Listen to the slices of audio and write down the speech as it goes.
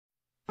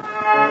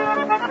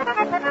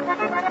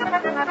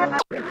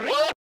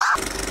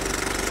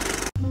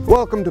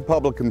Welcome to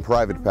Public and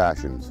Private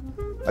Passions,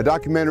 a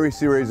documentary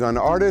series on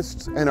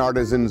artists and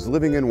artisans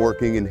living and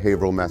working in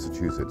Haverhill,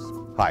 Massachusetts.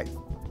 Hi,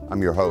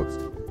 I'm your host,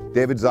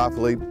 David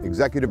Zoffoli,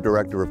 Executive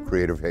Director of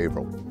Creative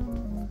Haverhill.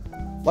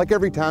 Like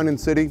every town and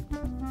city,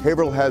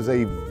 Haverhill has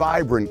a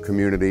vibrant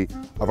community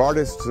of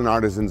artists and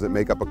artisans that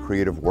make up a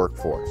creative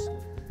workforce.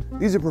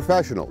 These are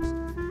professionals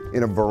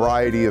in a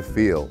variety of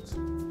fields: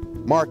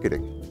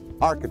 marketing,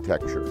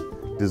 architecture,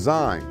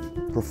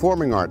 design,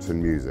 performing arts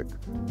and music,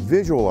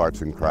 visual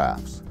arts and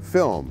crafts,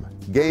 film,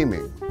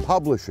 gaming,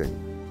 publishing,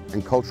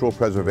 and cultural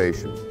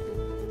preservation.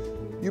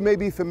 You may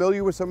be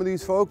familiar with some of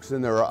these folks,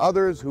 and there are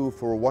others who,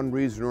 for one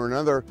reason or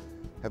another,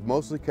 have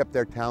mostly kept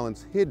their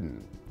talents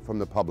hidden from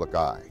the public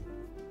eye.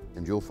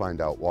 And you'll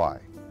find out why.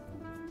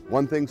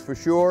 One thing's for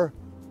sure,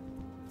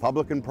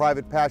 public and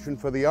private passion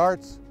for the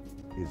arts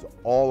is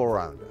all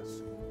around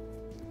us.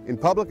 In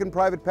Public and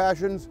Private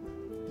Passions,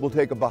 we'll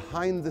take a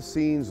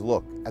behind-the-scenes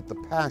look at the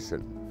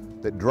passion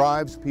that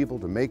drives people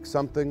to make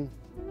something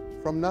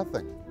from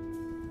nothing.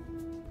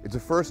 It's a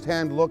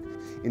first-hand look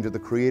into the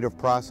creative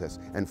process,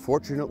 and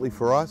fortunately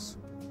for us,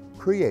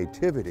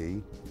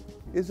 creativity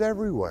is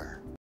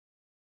everywhere.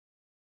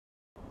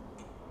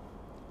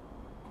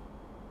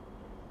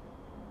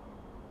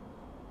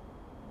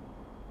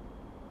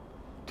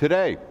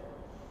 Today,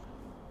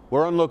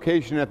 we're on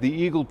location at the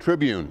Eagle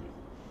Tribune,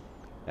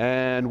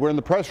 and we're in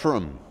the press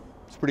room.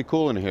 It's pretty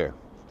cool in here.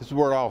 This is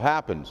where it all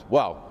happens.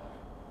 Well,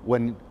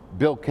 when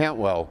Bill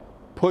Cantwell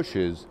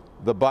pushes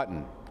the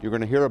button. You're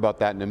going to hear about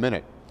that in a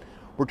minute.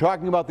 We're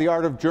talking about the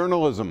art of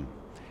journalism,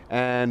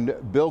 and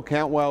Bill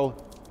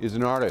Cantwell is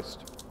an artist.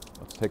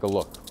 Let's take a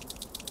look.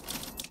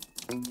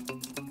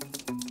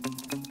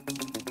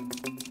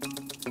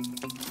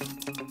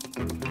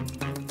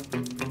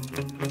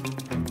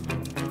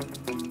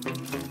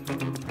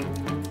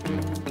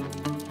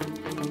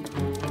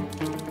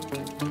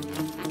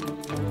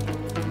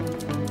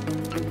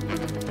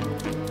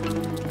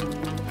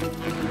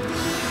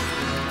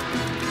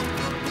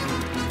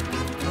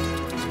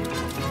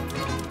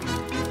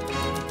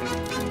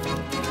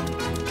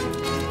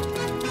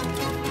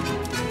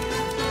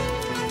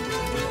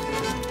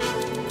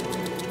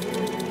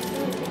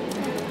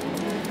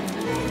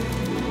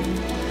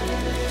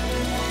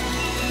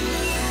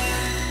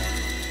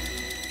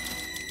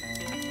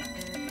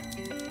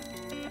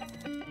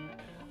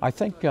 I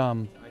think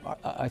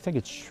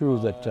it's true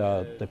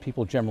that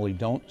people generally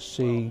don't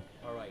see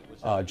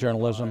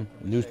journalism,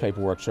 newspaper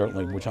work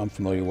certainly, which I'm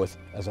familiar with,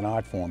 as an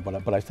art form,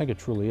 but I think it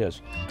truly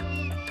is.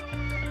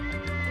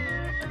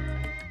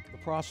 The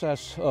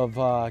process of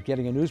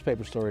getting a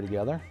newspaper story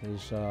together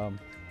is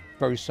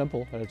very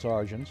simple at its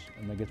origins,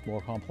 and it gets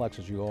more complex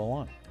as you go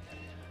along.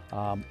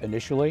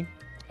 Initially,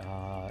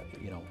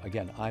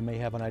 again, I may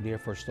have an idea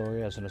for a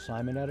story as an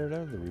assignment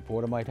editor, the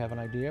reporter might have an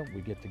idea,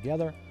 we get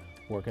together,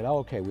 work it out.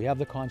 Okay, we have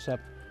the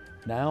concept.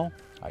 Now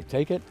I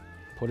take it,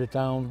 put it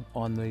down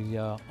on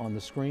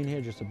the screen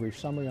here, just a brief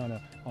summary on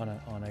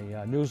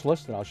a news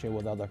list that I'll share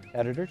with other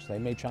editors. They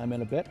may chime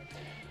in a bit,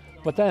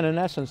 but then in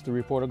essence the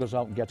reporter goes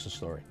out and gets the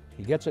story.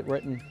 He gets it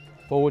written,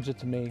 forwards it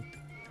to me.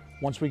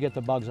 Once we get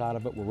the bugs out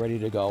of it, we're ready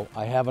to go.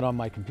 I have it on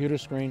my computer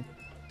screen.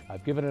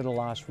 I've given it a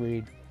last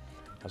read.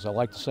 As I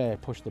like to say, I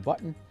push the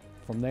button.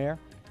 From there,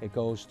 it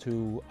goes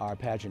to our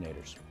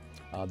paginators.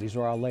 These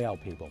are our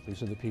layout people.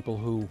 These are the people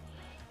who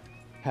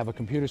have a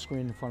computer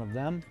screen in front of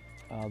them.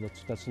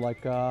 That's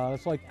like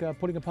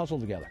putting a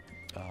puzzle together.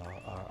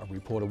 A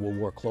reporter will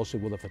work closely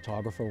with a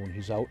photographer when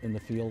he's out in the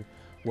field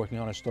working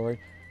on a story.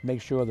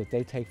 Make sure that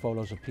they take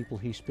photos of people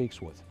he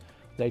speaks with.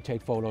 They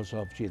take photos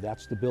of, gee,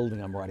 that's the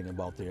building I'm writing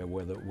about there,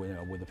 where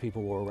the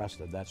people were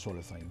arrested, that sort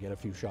of thing. Get a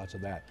few shots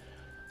of that.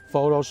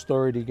 Photos,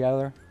 story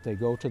together. They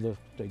go to the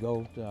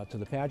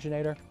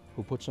paginator,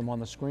 who puts them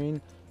on the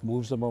screen,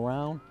 moves them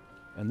around.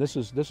 And this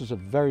is a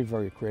very,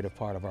 very creative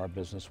part of our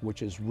business,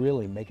 which is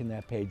really making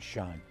that page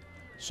shine.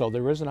 So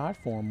there is an art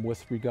form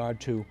with regard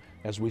to,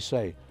 as we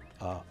say,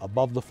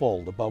 above the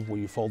fold, above where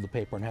you fold the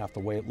paper in half, the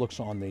way it looks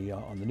on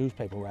the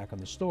newspaper rack in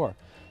the store,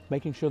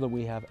 making sure that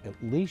we have at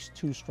least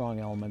 2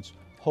 strong elements,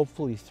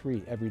 hopefully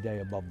 3 every day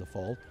above the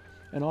fold.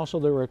 And also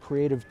there are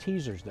creative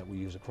teasers that we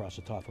use across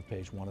the top of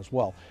page 1 as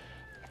well.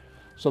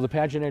 So the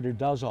paginator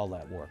does all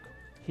that work.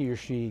 He or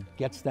she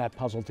gets that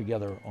puzzle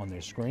together on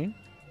their screen.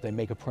 They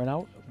make a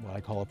printout, what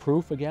I call a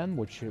proof again,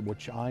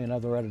 which I and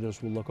other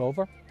editors will look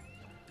over.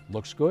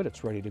 Looks good,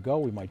 it's ready to go.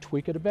 We might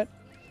tweak it a bit.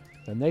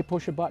 Then they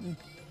push a button.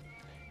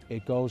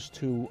 It goes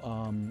to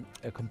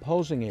a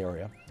composing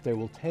area. They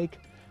will take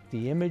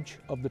the image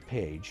of the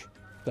page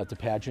that the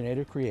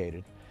paginator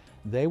created.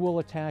 They will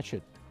attach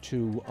it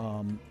to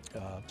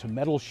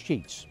metal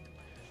sheets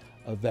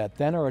that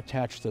then are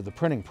attached to the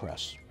printing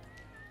press.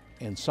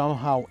 And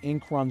somehow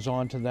ink runs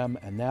onto them,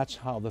 and that's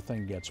how the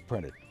thing gets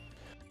printed.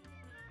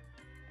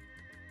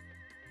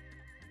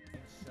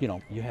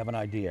 you have an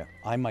idea.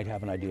 I might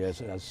have an idea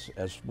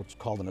as what's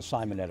called an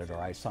assignment editor.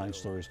 I assign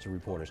stories to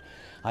reporters.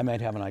 I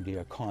might have an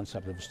idea, a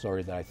concept of a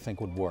story that I think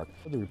would work.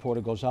 The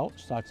reporter goes out,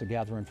 starts to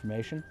gather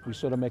information. We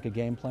sort of make a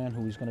game plan,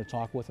 who he's going to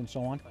talk with and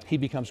so on. He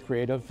becomes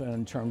creative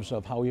in terms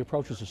of how he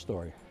approaches a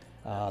story,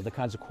 the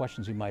kinds of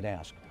questions he might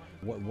ask.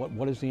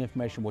 What is the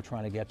information we're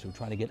trying to get to?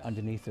 Trying to get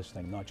underneath this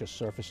thing, not just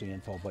surfacey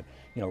info, but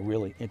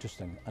really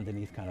interesting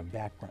underneath kind of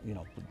background,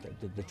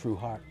 the true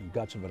heart and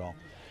guts of it all.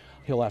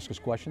 He'll ask us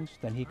questions,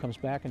 then he comes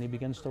back and he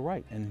begins to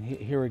write. And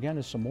here again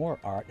is some more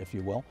art, if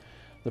you will,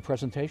 the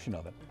presentation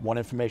of it. What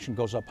information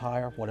goes up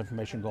higher, what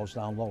information goes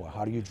down lower?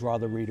 How do you draw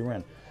the reader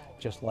in?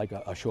 Just like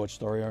a short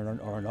story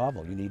or a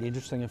novel. You need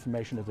interesting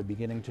information at the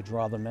beginning to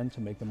draw them in,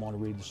 to make them want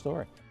to read the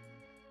story.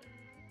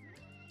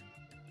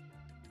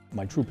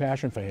 My true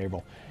passion for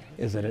Haverhill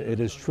is that it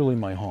is truly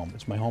my home.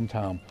 It's my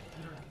hometown.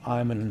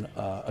 I'm an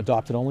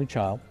adopted only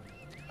child,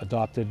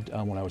 adopted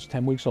when I was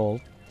 10 weeks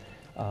old.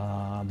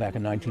 Back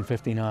in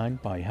 1959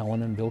 by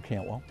Helen and Bill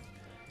Cantwell,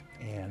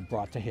 and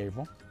brought to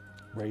Haverhill,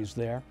 raised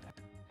there.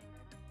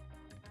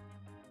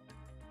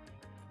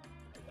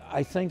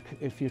 I think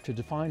if you're to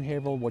define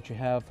Haverhill, what you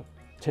have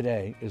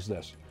today is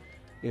this.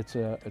 It's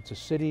a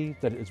city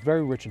that is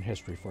very rich in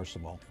history, first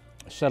of all,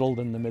 settled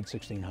in the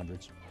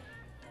mid-1600s.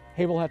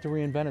 Haverhill had to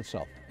reinvent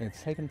itself, and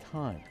it's taken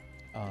time,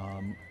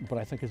 but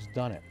I think it's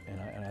done it,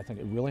 and I think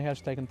it really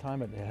has taken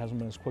time. It hasn't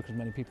been as quick as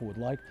many people would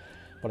like.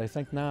 But I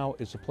think now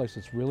it's a place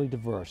that's really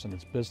diverse in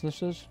its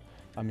businesses.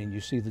 I mean, you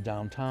see the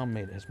downtown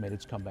has made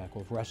its comeback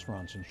with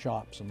restaurants and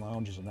shops and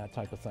lounges and that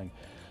type of thing.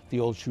 The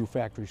old shoe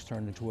factories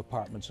turned into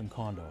apartments and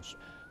condos.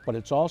 But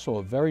it's also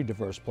a very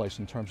diverse place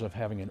in terms of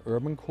having an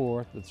urban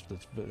core that's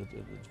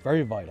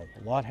very vital,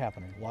 a lot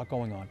happening, a lot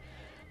going on.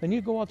 Then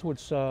you go out to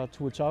its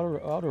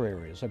outer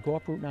areas. Go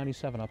up Route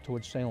 97 up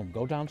towards Salem,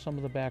 go down some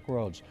of the back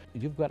roads.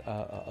 You've got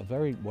a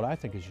very, what I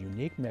think is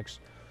unique mix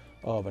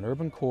of an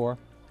urban core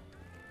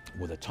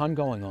with a ton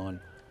going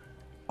on,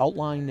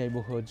 outlying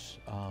neighborhoods,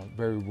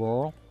 very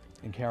rural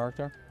in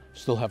character,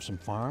 still have some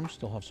farms,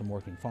 still have some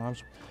working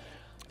farms,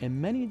 and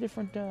many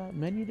different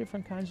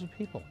kinds of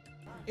people.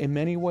 In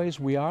many ways,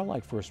 we are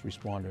like first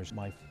responders.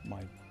 My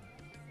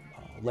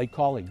late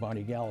colleague,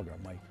 Barney Gallagher,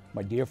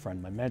 my dear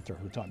friend, my mentor,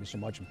 who taught me so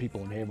much, and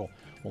people in Haverhill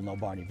will know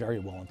Barney very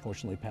well,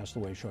 unfortunately passed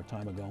away a short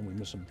time ago, and we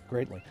miss him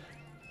greatly.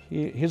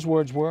 His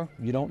words were,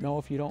 "You don't know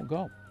if you don't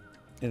go."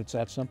 And it's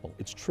that simple.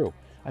 It's true.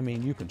 I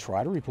mean, you can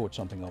try to report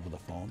something over the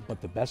phone,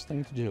 but the best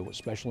thing to do,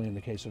 especially in the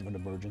case of an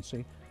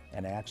emergency,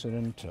 an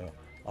accident,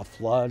 a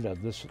flood,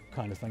 this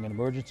kind of thing, an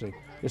emergency,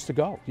 is to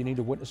go. You need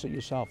to witness it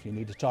yourself. You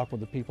need to talk with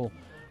the people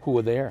who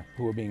are there,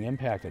 who are being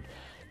impacted.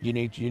 You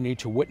need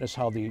to witness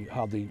how the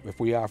if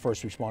we are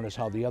first responders,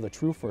 how the other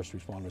true first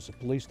responders, the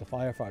police, the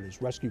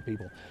firefighters, rescue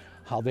people,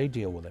 how they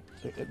deal with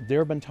it. There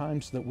have been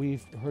times that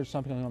we've heard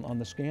something on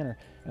the scanner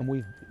and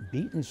we've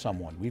beaten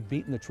someone. We've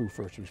beaten the true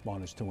first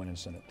responders to an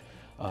incident.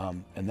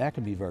 And that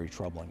can be very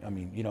troubling. I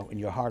mean, in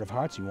your heart of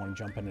hearts, you want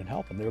to jump in and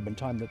help. And there have been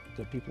times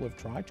that people have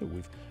tried to.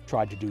 We've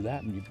tried to do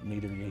that, and you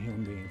need to be a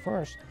human being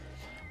first.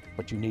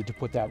 But you need to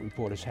put that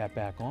reporter's hat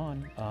back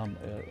on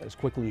as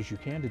quickly as you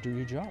can to do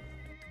your job.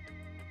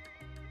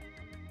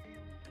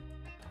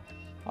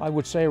 I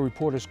would say a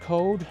reporter's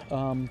code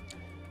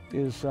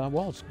is,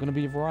 well, it's going to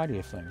be a variety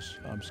of things.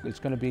 It's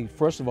going to be,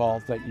 first of all,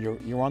 that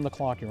you're on the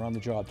clock, you're on the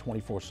job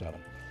 24/7.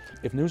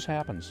 If news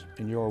happens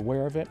and you're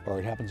aware of it, or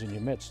it happens in your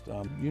midst,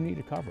 you need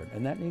to cover it.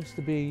 And that needs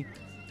to be,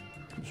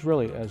 it's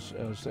really, as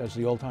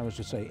the old timers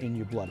would say, in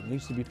your blood. It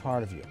needs to be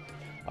part of you.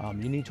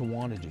 You need to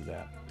want to do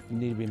that. You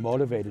need to be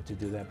motivated to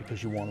do that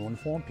because you want to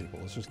inform people.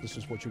 This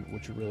is what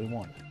you really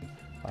want.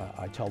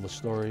 I tell the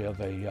story of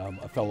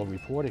a fellow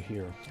reporter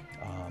here.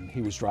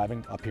 He was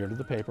driving up here to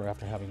the paper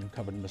after having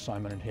covered an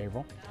assignment in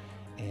Haverhill,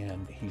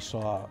 and he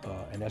saw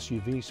an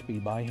SUV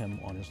speed by him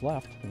on his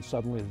left, and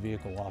suddenly the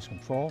vehicle lost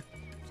control,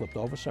 flipped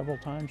over several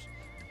times,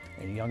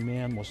 and a young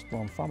man was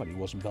thrown from it. He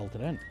wasn't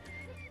belted in.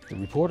 The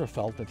reporter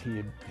felt that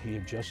he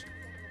had just,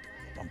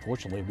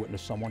 unfortunately,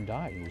 witnessed someone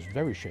die. He was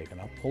very shaken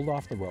up, pulled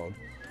off the road,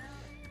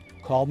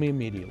 called me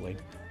immediately.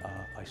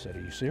 I said,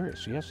 "Are you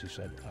serious?" "Yes," he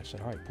said. I said,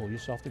 "All right, pull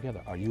yourself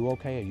together. Are you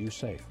okay? Are you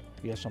safe?"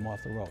 "Yes, I'm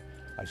off the road."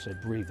 I said,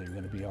 "Breathe. Are you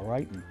going to be all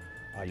right? And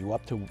are you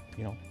up to,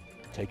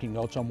 taking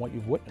notes on what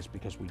you've witnessed?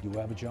 Because we do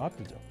have a job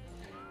to do."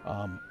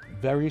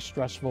 Very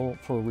stressful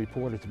for a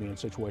reporter to be in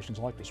situations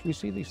like this. We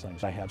see these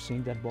things. I have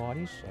seen dead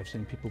bodies. I've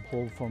seen people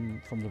pulled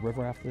from the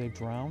river after they've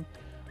drowned.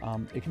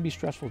 It can be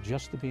stressful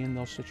just to be in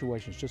those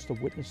situations, just to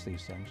witness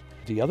these things.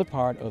 The other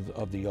part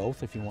of the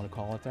oath, if you want to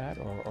call it that,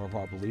 or of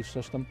our belief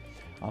system,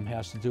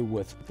 has to do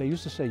with, they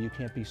used to say you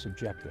can't be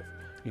subjective,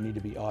 you need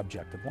to be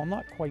objective. Well, I'm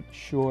not quite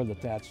sure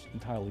that that's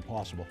entirely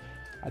possible.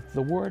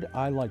 The word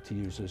I like to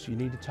use is you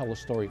need to tell a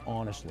story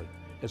honestly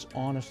as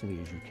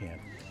you can.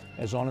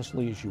 As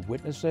honestly as you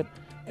witness it,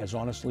 as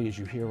honestly as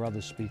you hear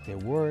others speak their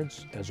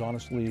words, as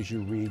honestly as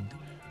you read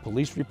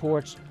police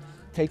reports.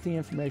 Take the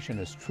information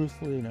as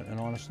truthfully and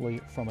honestly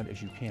from it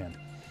as you can.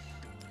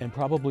 And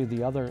probably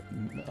the other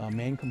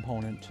main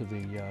component to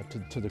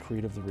the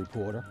creed of the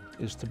reporter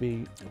is to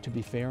be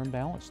fair and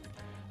balanced.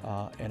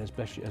 and as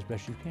best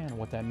you can. And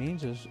what that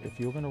means is, if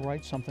you're going to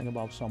write something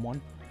about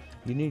someone,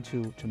 you need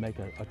to make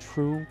a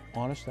true,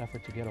 honest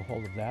effort to get a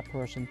hold of that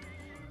person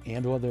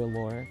and or their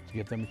lawyer to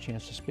give them a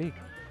chance to speak.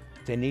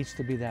 There needs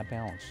to be that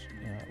balance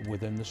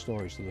within the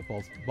story, so that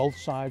both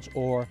sides,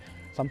 or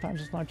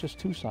sometimes it's not just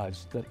two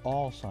sides, that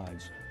all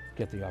sides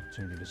get the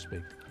opportunity to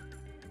speak.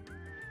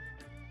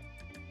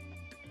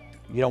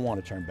 You don't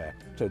want to turn back.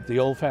 So the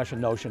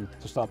old-fashioned notion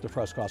to stop the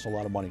press costs a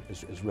lot of money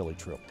is really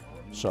true.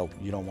 So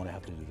you don't want to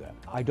have to do that.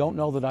 I don't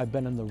know that I've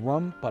been in the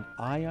room, but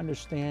I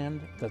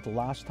understand that the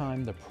last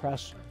time the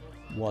press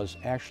was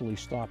actually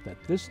stopped at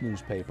this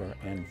newspaper,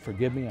 and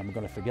forgive me, I'm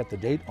going to forget the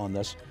date on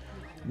this,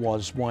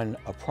 was when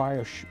a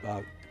prior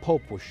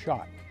pope was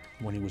shot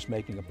when he was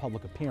making a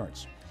public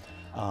appearance.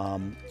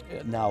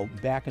 Now,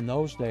 back in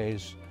those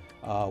days,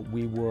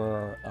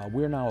 we're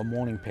now a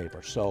morning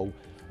paper, so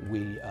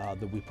we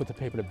put the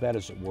paper to bed,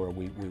 as it were.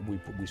 We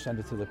send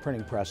it to the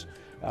printing press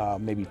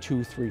maybe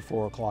 2, 3,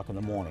 4 o'clock in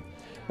the morning.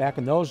 Back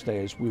in those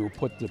days, we would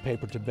put the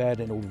paper to bed,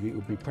 and it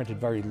would be printed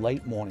very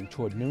late morning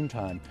toward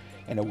noontime,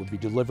 and it would be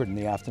delivered in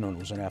the afternoon. It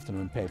was an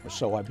afternoon paper.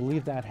 So I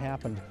believe that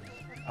happened.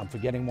 I'm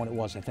forgetting when it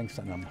was. I think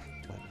I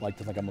like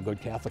to think I'm a good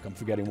Catholic. I'm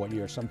forgetting what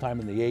year. Sometime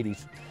in the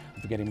 80s.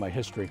 I'm forgetting my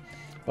history.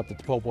 But the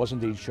Pope was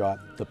indeed shot.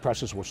 The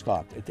presses were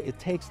stopped. It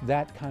takes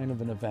that kind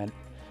of an event.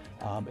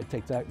 It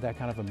takes that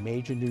kind of a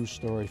major news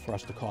story for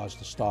us to cause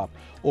to stop.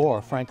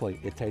 Or, frankly,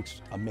 it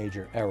takes a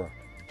major error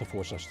to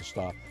force us to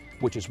stop,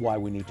 which is why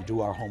we need to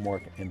do our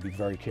homework and be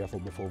very careful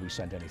before we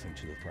send anything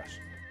to the press.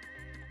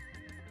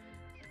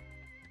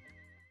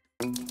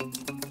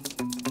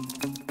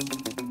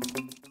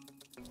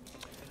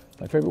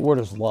 My favorite word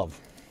is love.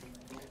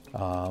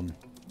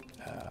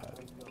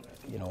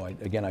 You know,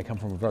 again, I come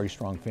from a very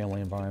strong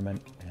family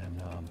environment,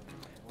 and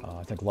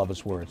I think love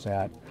is where it's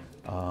at.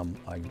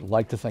 I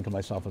like to think of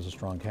myself as a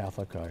strong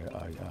Catholic.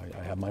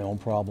 I have my own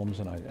problems,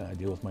 and I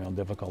deal with my own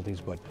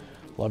difficulties, but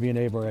love your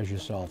neighbor as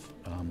yourself.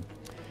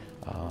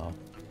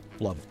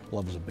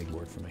 Love is a big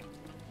word for me.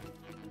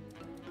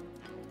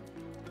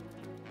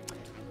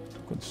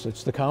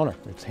 It's the counter.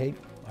 It's hate.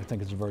 I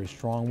think it's a very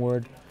strong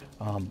word.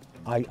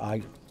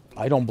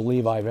 I don't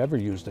believe I've ever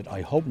used it.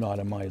 I hope not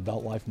in my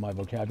adult life, in my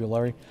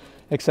vocabulary,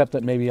 except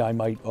that maybe I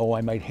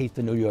might hate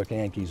the New York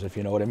Yankees, if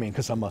you know what I mean,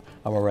 because I'm a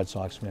Red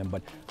Sox fan.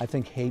 But I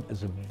think hate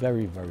is a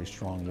very, very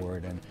strong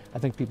word, and I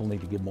think people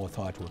need to give more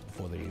thought to it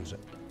before they use it.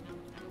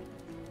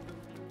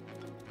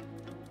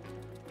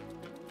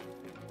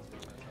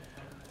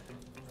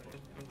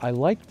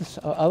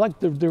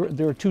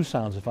 There are two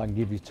sounds, if I can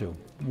give you two.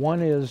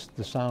 One is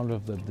the sound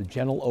of the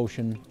gentle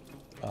ocean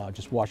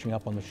just washing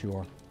up on the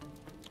shore.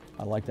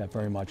 I like that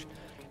very much.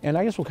 And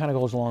I guess what kind of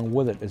goes along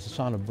with it is the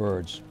sound of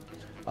birds.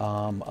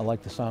 I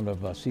like the sound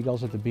of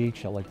seagulls at the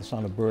beach. I like the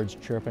sound of birds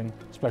chirping,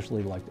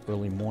 especially like the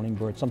early morning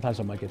birds. Sometimes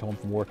I might get home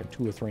from work at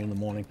 2 or 3 in the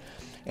morning,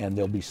 and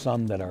there'll be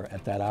some that are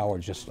at that hour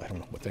just, I don't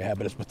know what their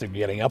habit is, but they're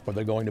getting up or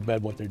they're going to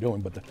bed, what they're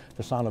doing, but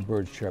the sound of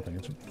birds chirping,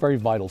 it's a very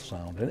vital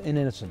sound, an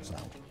innocent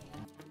sound.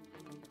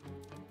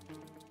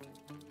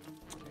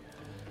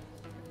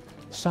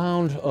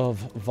 Sound of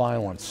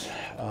violence.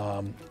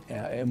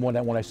 And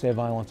when I say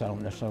violence, I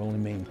don't necessarily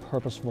mean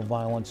purposeful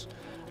violence,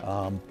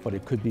 but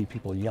it could be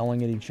people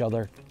yelling at each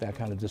other, that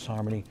kind of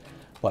disharmony.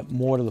 But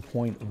more to the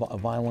point,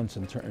 violence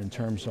in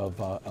terms of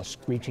a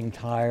screeching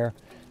tire,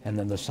 and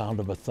then the sound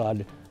of a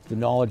thud, the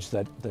knowledge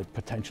that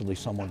potentially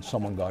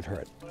someone got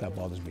hurt. That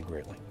bothers me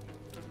greatly.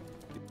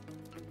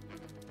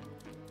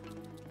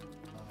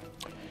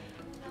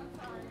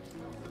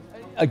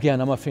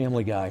 Again, I'm a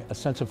family guy, a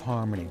sense of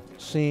harmony.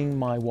 Seeing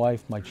my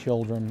wife, my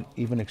children,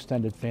 even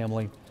extended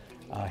family,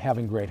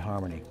 having great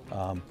harmony.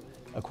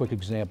 A quick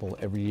example,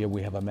 every year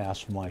we have a mass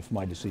for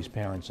my deceased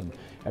parents, and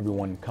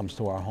everyone comes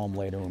to our home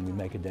later and we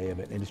make a day of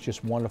it. And it's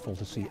just wonderful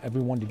to see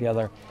everyone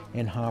together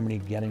in harmony,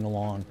 getting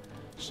along.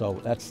 So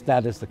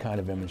that is the kind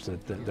of image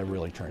that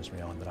really turns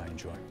me on, that I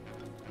enjoy.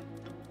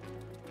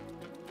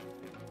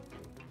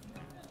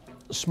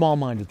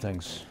 Small-minded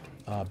things,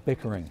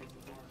 bickering,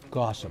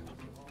 gossip,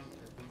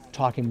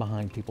 talking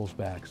behind people's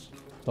backs,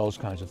 those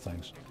kinds of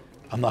things.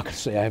 I'm not going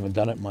to say I haven't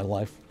done it in my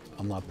life.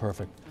 I'm not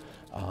perfect.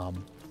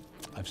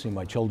 I've seen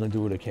my children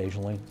do it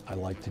occasionally. I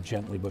like to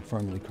gently but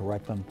firmly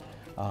correct them.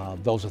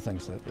 Those are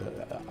things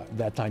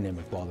that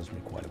dynamic bothers me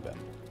quite a bit.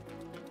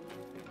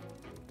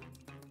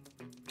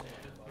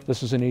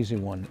 This is an easy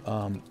one.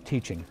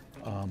 Teaching.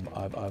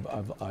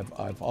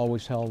 I've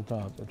always held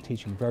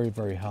teaching very,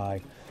 very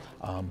high.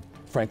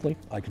 Frankly,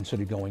 I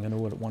considered going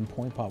into it at one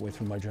point, partway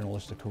through my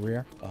journalistic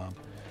career.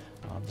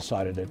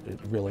 Decided it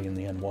really, in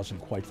the end,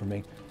 wasn't quite for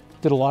me.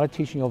 Did a lot of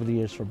teaching over the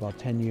years. For about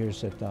 10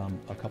 years at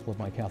a couple of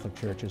my Catholic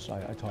churches.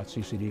 I taught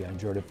CCD. I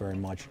enjoyed it very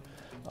much.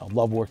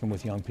 Love working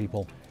with young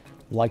people.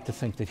 Like to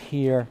think that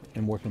here,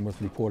 in working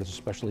with reporters,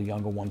 especially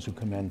younger ones who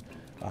come in,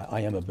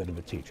 I am a bit of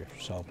a teacher.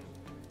 So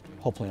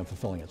hopefully I'm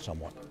fulfilling it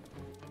somewhat.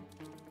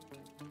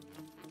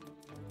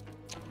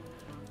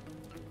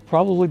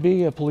 Probably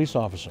be a police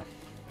officer.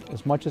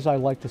 As much as I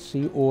like to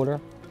see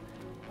order,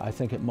 I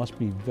think it must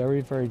be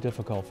very, very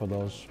difficult for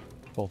those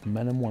both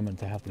men and women,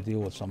 to have to deal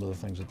with some of the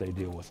things that they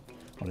deal with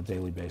on a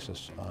daily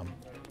basis.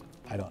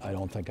 I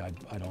don't think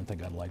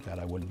I'd like that.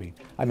 I wouldn't be.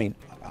 I mean,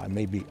 I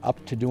may be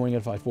up to doing it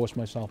if I force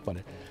myself, but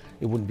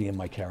it wouldn't be in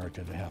my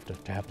character to have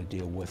to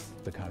deal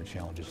with the kind of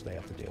challenges they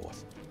have to deal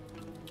with.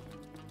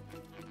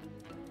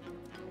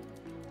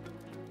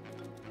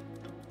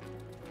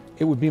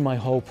 It would be my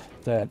hope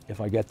that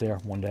if I get there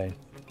one day,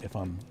 if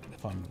I'm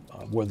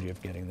worthy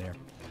of getting there,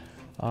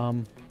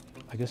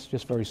 I guess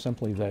just very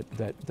simply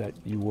that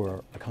you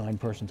were a kind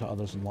person to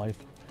others in life,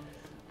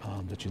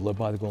 that you live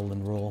by the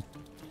golden rule,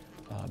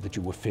 that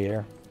you were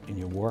fair in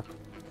your work,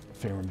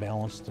 fair and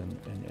balanced, and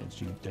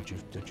that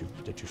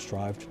you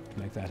strived to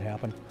make that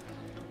happen,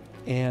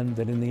 and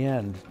that in the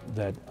end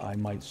that I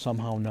might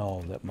somehow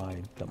know that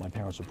my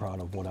parents are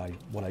proud of what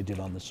I did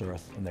on this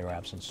earth in their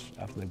absence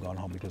after they've gone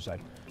home, because I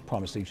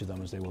promised each of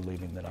them as they were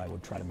leaving that I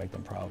would try to make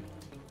them proud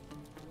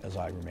as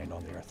I remained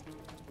on the earth.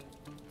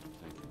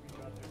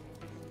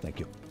 Thank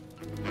you.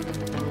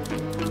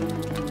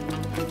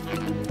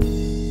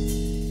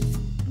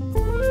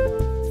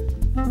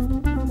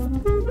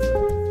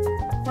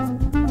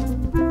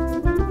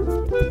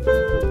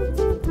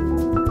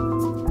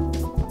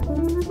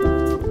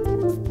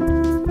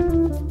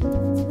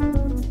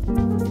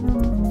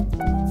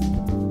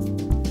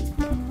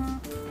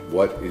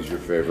 What is your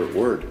favorite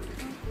word?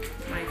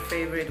 My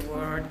favorite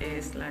word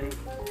is like,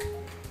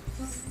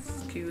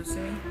 excuse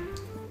me,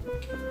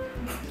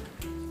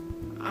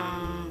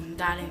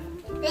 darling.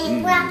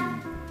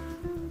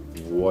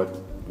 What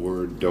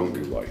word don't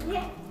you like?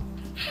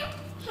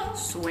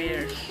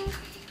 Swear.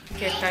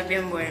 Que está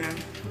bien buena.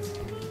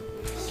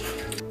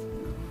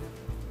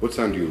 What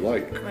sound do you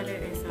like?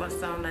 What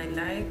sound I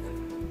like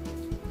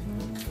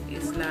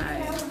is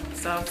like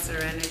soft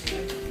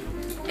serenity.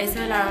 Esa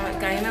es la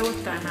que a mí me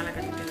gusta, es la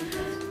que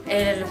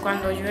tiene.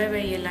 Cuando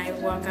llueve y el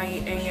agua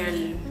cae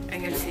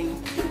en el zinc.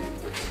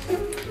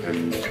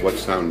 And what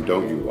sound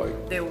don't you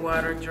like? The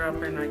water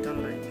dropping, I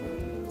don't like.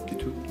 You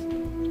too.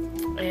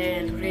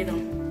 El ruido.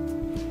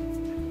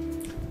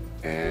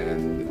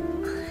 And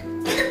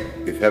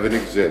if heaven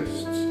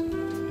exists,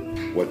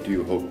 what do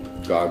you hope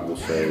God will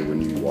say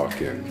when you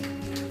walk in?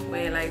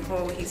 Well, I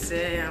hope he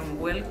said,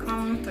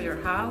 welcome to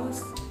your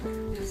house.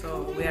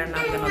 So we are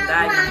not gonna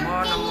die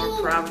no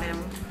more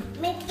problems.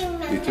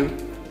 You too?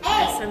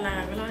 Esa es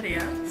la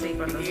gloria. Sí,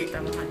 cuando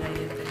estamos allá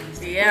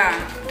y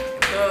yeah.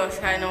 Todos,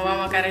 no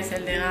vamos a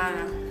carecer de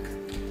nada.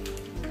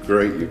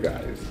 Great, you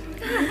guys.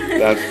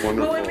 That's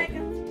wonderful.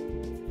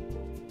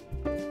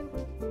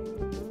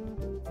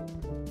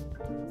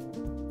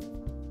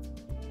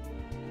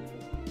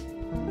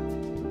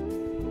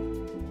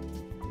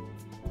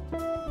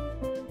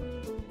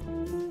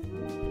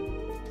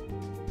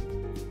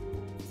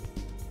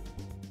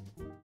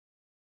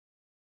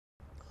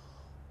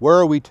 Where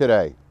are we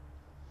today?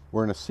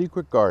 We're in a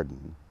secret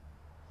garden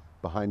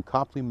behind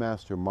Copley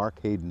master Mark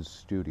Hayden's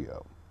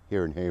studio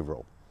here in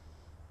Haverhill.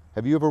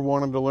 Have you ever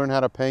wanted to learn how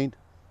to paint?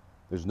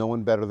 There's no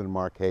one better than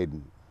Mark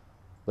Hayden.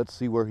 Let's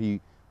see where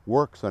he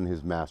works on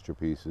his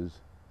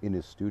masterpieces in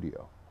his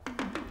studio.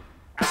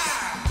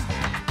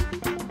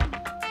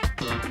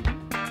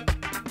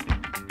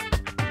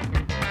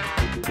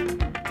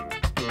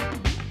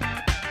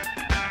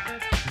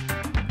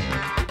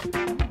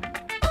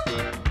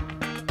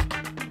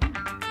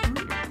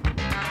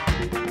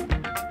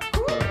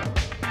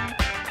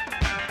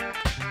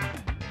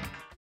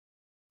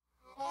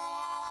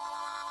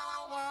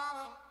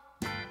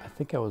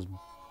 I think I was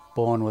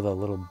born with a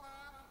little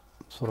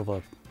sort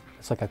of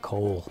it's like a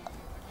coal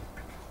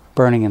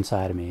burning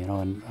inside of me, you know,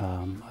 and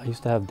I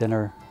used to have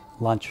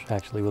lunch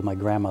actually with my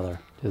grandmother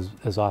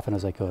as often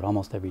as I could,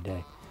 almost every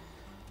day.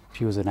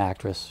 She was an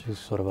actress. She was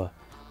sort of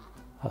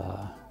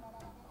a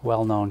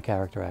well-known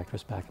character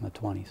actress back in the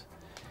 20s.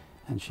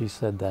 And she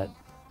said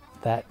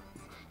that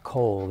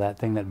coal, that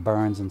thing that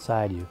burns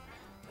inside you,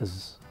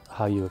 is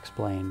how you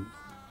explain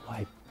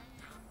why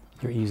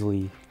you're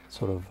easily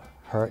sort of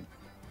hurt,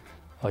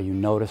 or you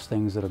notice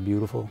things that are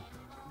beautiful,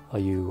 or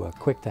you are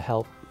quick to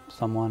help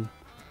someone,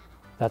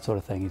 that sort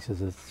of thing.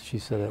 She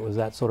said it was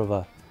that sort of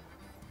a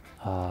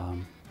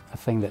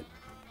thing that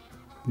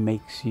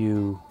makes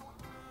you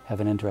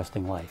have an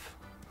interesting life.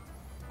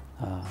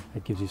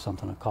 It gives you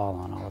something to call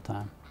on all the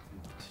time.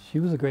 She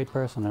was a great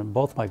person, and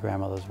both my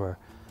grandmothers were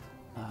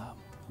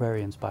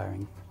very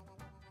inspiring.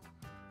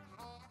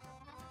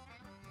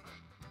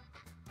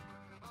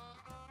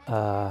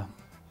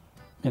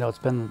 You know, it's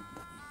been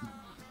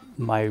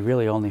my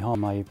really only home.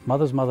 My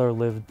mother's mother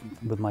lived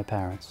with my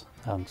parents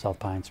on South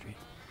Pine Street,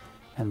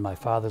 and my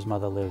father's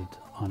mother lived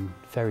on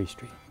Ferry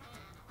Street,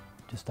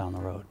 just down the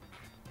road.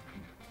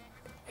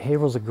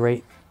 Haverhill's a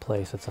great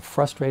place. It's a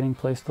frustrating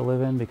place to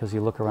live in because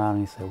you look around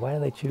and you say, why do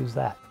they choose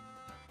that?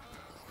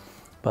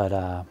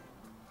 But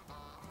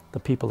the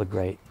people are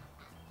great.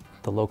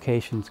 The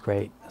location's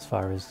great as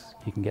far as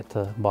you can get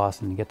to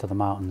Boston, you can get to the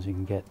mountains, you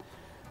can get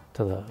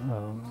to the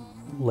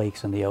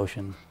lakes and the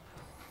ocean.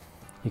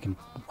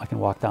 I can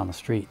walk down the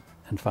street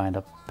and find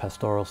a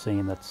pastoral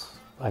scene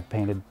I've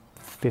painted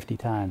 50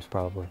 times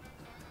probably.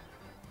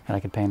 And I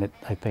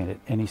paint it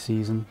any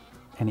season,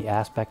 any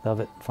aspect of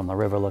it, from the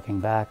river looking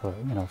back, or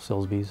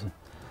Silsby's,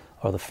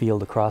 or the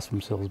field across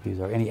from Silsby's,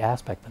 or any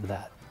aspect of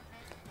that,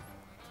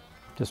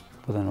 just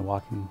within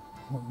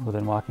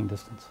walking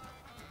distance.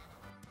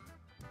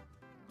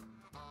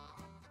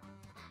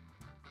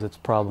 It's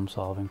problem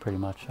solving pretty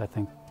much. I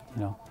think,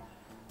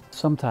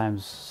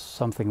 sometimes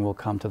something will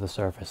come to the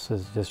surface.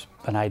 It's just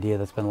an idea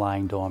that's been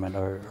lying dormant,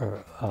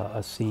 or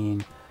a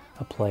scene,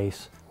 a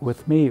place.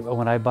 With me,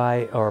 when I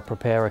buy or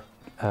prepare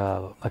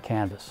a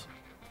canvas,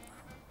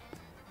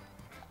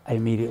 I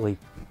immediately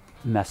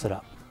mess it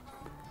up.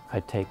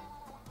 I take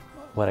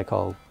what I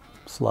call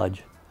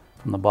sludge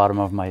from the bottom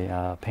of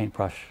my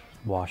paintbrush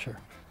washer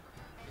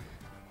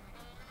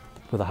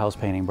with a house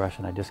painting brush,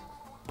 and I just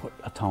put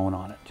a tone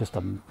on it, just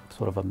a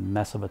sort of a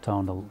mess of a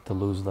tone to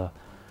lose the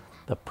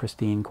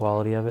pristine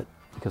quality of it,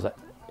 because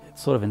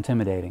it's sort of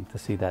intimidating to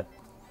see that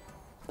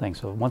thing.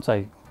 So once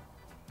I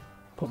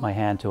put my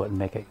hand to it and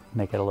make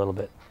it a little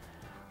bit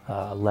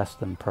less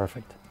than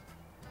perfect,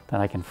 then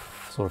I can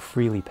sort of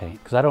freely paint,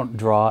 because I don't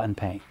draw and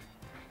paint.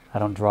 I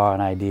don't draw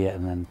an idea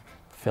and then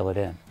fill it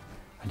in.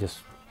 I just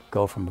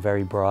go from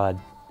very broad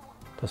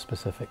to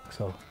specific.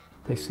 So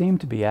they seem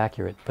to be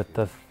accurate, but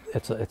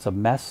it's a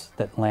mess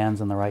that lands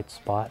in the right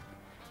spot.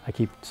 I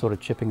keep sort of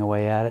chipping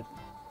away at it.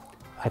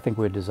 I think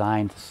we're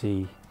designed to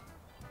see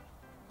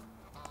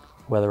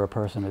whether a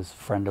person is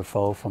friend or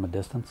foe from a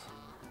distance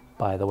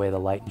by the way the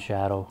light and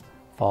shadow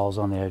falls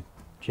on their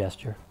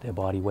gesture, their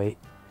body weight.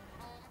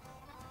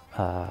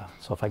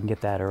 So if I can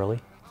get that early,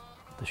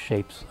 the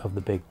shapes of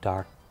the big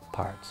dark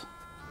parts,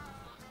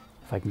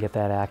 if I can get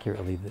that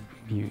accurately,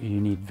 you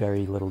need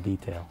very little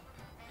detail.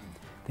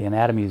 The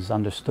anatomy is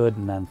understood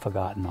and then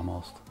forgotten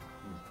almost,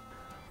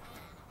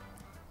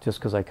 just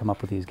because I come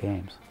up with these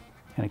games.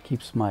 And it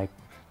keeps my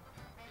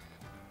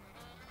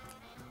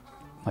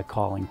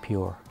calling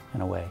pure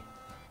in a way.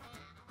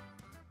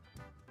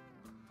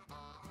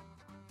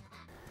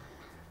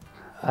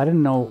 I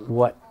didn't know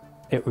what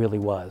it really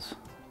was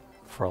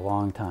for a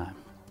long time,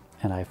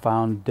 and I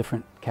found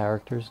different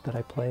characters that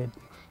I played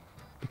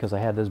because I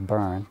had this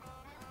burn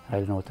and I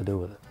didn't know what to do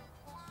with it.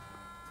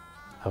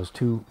 I was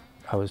too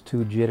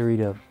jittery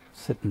to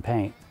sit and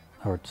paint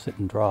or sit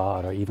and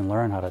draw or even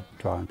learn how to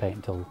draw and paint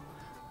until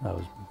I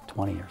was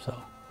 20 or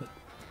so. But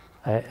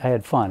I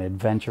had fun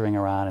adventuring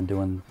around and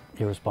doing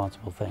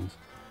irresponsible things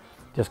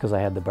just because I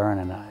had the burn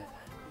and I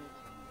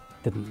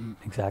didn't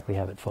exactly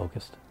have it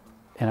focused.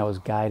 And I was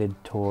guided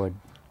toward,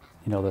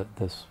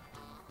 this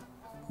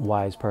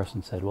wise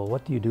person said, well,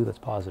 what do you do that's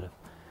positive?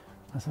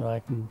 I said, well, I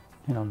can,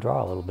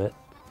 draw a little bit.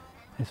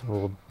 He said,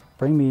 well,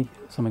 bring me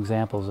some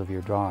examples of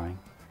your drawing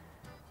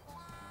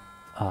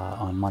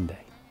on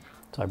Monday.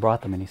 So I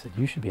brought them and he said,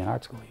 you should be in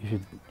art school.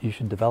 You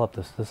should develop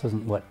this. This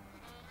isn't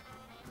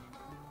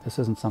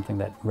something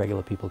that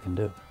regular people can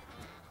do.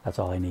 That's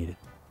all I needed.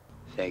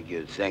 Thank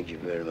you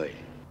very much.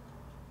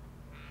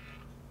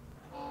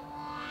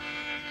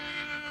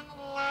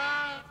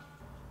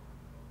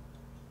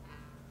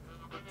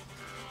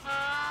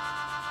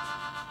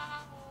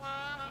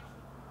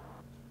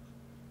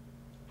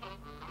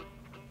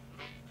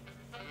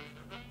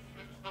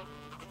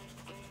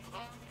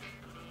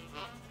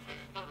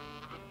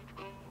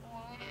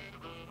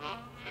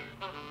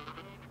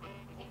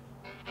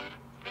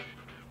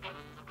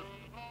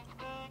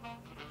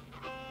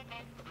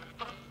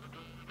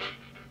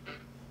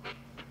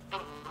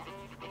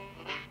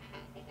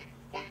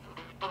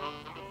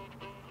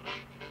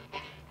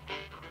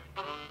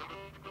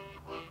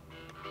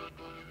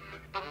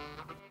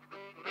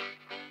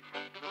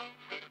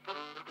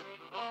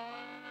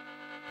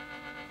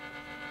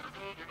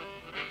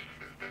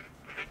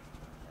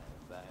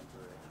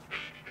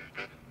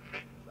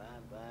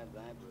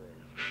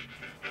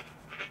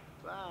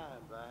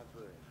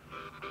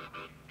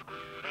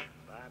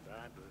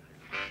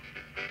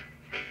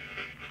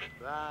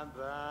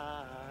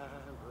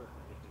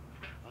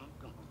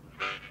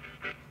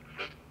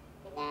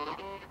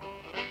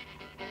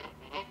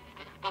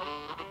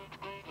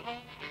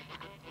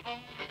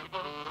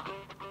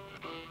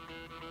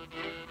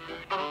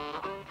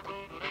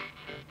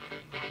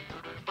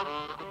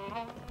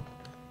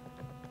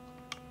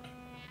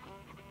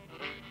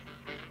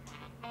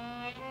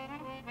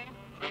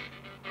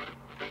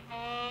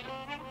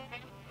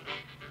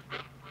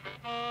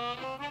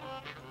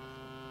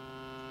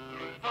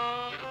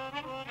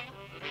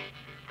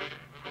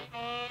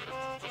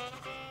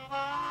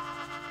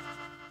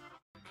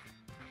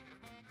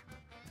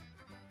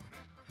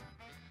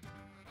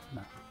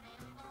 No.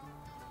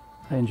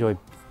 I enjoyed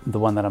the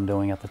one that I'm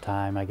doing at the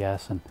time, I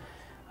guess, and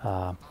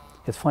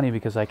it's funny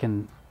because I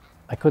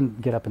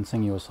couldn't get up and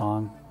sing you a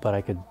song, but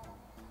I could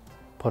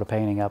put a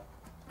painting up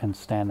and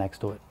stand next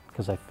to it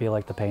because I feel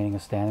like the painting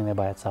is standing there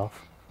by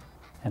itself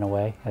in a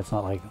way. It's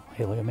not like,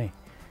 hey, look at me,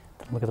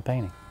 look at the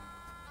painting.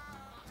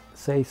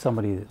 Say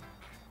somebody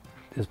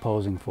is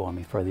posing for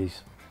me for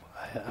these,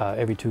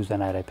 every Tuesday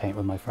night I paint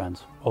with my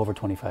friends, over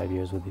 25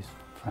 years with these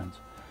friends.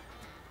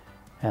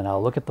 And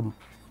I'll look at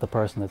the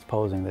person that's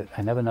posing that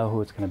I never know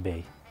who it's going to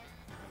be.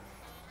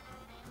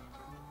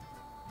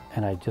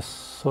 and I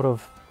just sort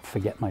of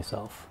forget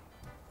myself.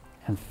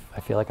 And I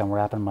feel like I'm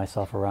wrapping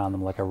myself around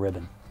them like a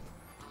ribbon.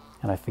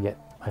 And I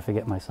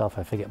forget myself,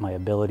 I forget my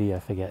ability, I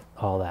forget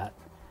all that.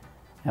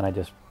 And I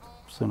just,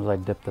 as soon as I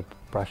dip the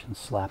brush and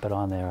slap it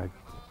on there,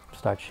 I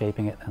start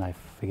shaping it and I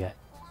forget.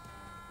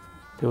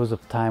 There was a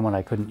time when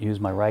I couldn't use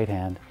my right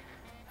hand,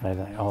 and I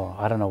thought, oh,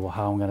 I don't know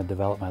how I'm going to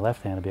develop my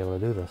left hand to be able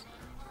to do this.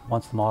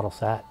 Once the model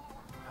sat,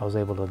 I was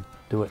able to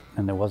do it,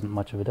 and there wasn't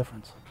much of a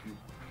difference.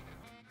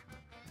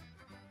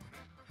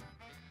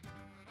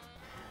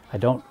 I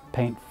don't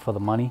paint for the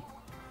money,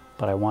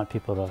 but I want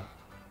people to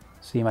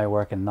see my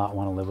work and not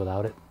want to live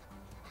without it.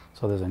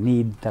 So there's a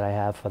need that I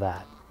have for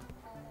that.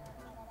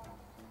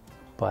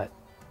 But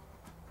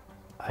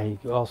I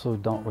also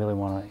don't really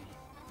want to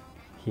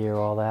hear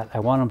all that. I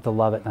want them to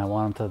love it, and I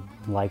want them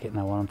to like it, and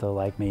I want them to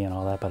like me and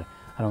all that, but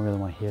I don't really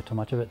want to hear too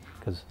much of it,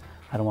 because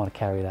I don't want to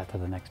carry that to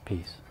the next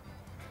piece.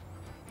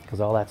 Because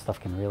all that stuff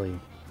can really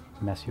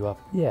mess you up.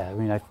 Yeah, I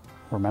mean, I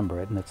remember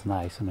it, and it's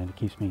nice, and it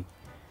keeps me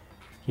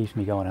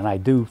going. And I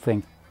do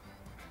think,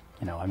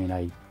 you know, I mean,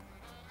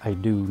 I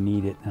do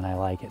need it, and I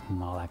like it,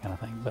 and all that kind of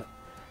thing, but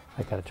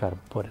I got to try to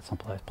put it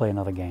someplace, play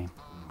another game,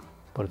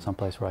 put it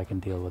someplace where I can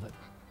deal with it.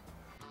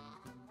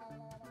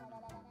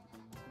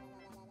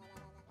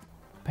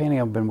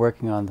 Painting I've been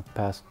working on the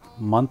past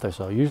month or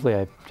so. Usually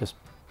I just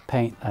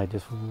paint, I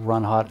just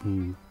run hot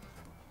and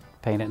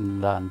paint it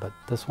and done, but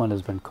this one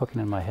has been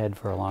cooking in my head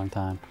for a long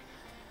time.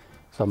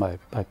 So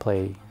I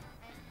play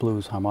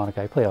blues,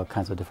 harmonica, I play all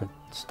kinds of different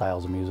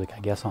styles of music, I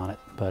guess, on it,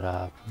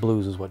 but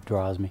blues is what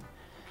draws me.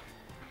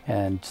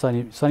 And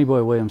Sonny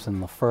Boy Williamson,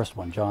 the first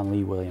one, John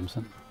Lee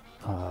Williamson,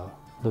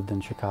 lived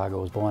in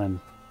Chicago, was born in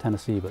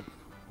Tennessee but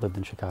lived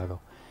in Chicago.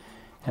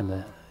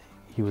 And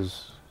he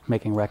was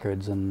making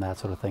records and that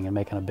sort of thing and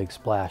making a big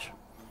splash.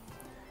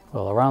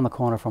 Well, around the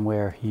corner from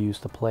where he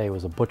used to play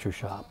was a butcher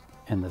shop,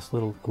 and this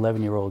little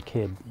 11-year-old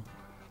kid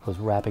was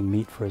wrapping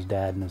meat for his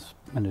dad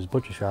in his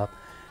butcher shop,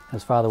 and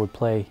his father would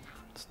play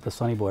the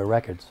Sonny Boy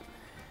records.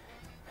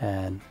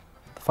 And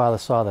the father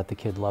saw that the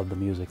kid loved the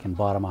music and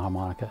bought him a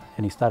harmonica,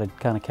 and he started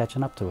kind of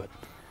catching up to it.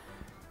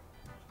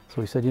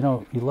 So he said, you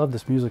know, you love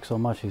this music so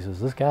much. He says,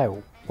 this guy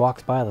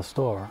walks by the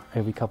store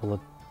every couple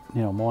of,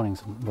 you know,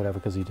 mornings and whatever,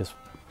 because he just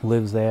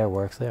lives there,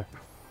 works there.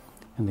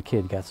 And the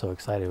kid got so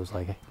excited. It was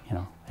like, you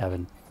know,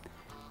 having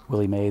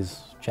Willie Mays,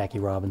 Jackie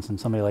Robinson,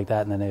 somebody like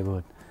that in the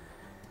neighborhood.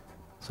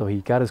 So he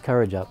got his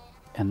courage up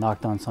and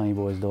knocked on Sonny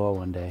Boy's door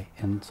one day,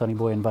 and Sonny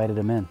Boy invited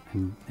him in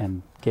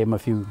and gave him a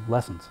few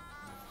lessons.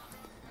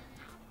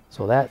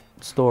 So that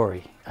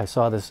story, I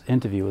saw this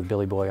interview with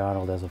Billy Boy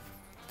Arnold as a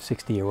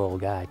 60-year-old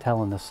guy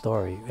telling this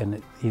story,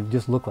 and he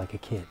just looked like a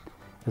kid.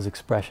 His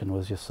expression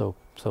was just so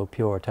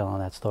pure telling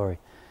that story.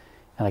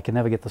 And I could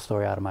never get the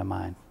story out of my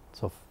mind.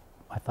 So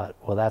I thought,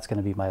 well, that's going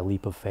to be my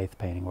leap of faith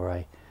painting, where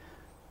I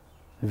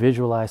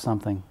visualize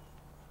something,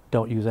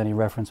 don't use any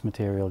reference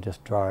material,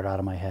 just draw it out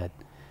of my head.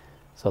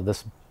 So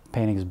this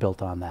painting is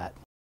built on that.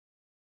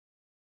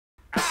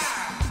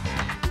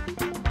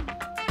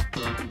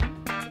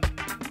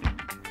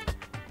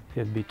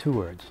 It'd be 2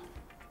 words.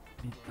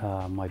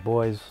 My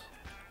boys,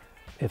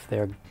 if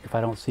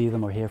I don't see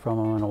them or hear from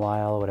them in a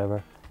while or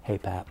whatever, hey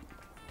Pap.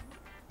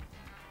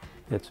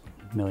 It's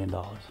 $1 million.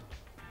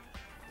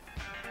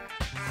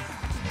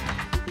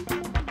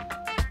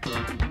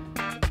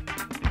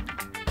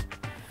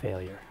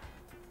 Failure.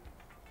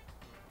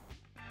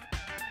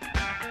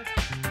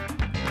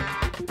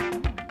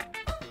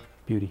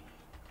 Beauty.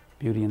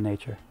 Beauty in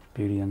nature.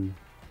 Beauty in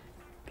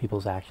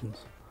people's actions.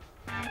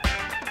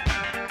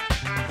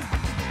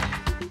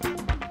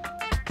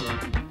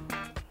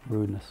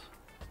 Rudeness.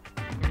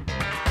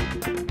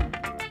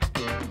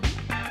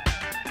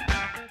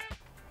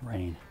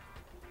 Rain.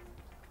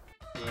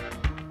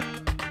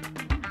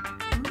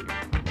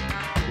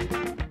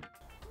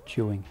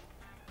 Chewing.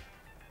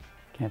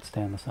 Can't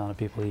stand the sound of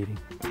people eating.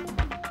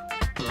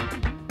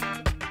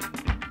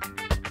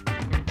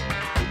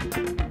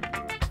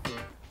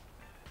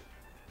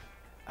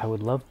 I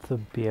would love to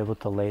be able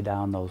to lay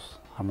down those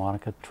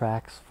harmonica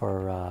tracks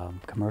for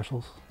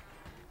commercials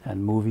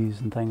and movies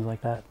and things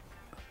like that.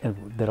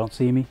 And they don't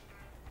see me,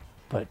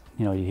 but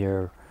you know, you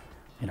hear,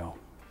 you know,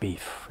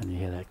 Beef, and you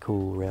hear that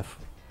cool riff.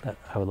 That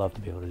I would love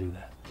to be able to do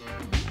that.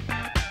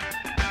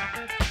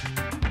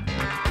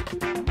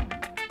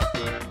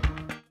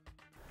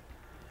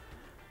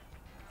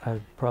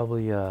 I'd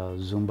probably a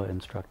Zumba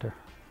instructor.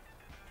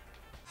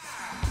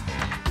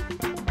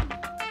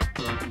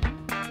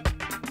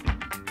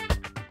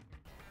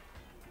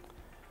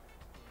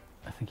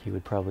 I think he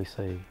would probably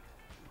say,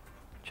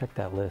 check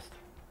that list.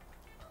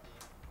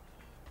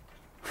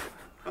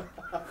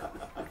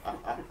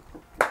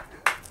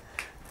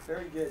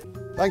 Very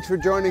good. Thanks for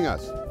joining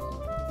us.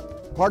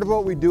 Part of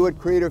what we do at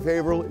Creative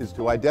Haverhill is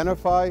to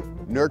identify,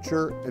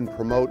 nurture, and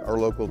promote our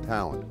local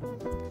talent.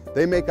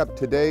 They make up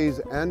today's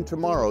and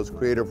tomorrow's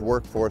creative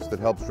workforce that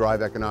helps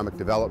drive economic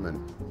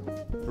development.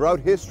 Throughout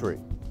history,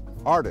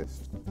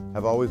 artists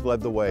have always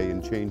led the way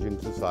in changing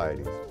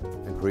societies,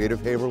 and Creative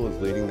Haverhill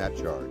is leading that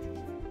charge.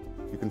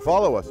 You can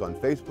follow us on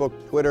Facebook,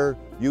 Twitter,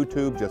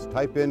 YouTube. Just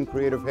type in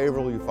Creative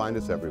Haverhill, you find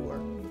us everywhere.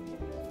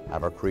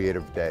 Have a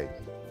creative day.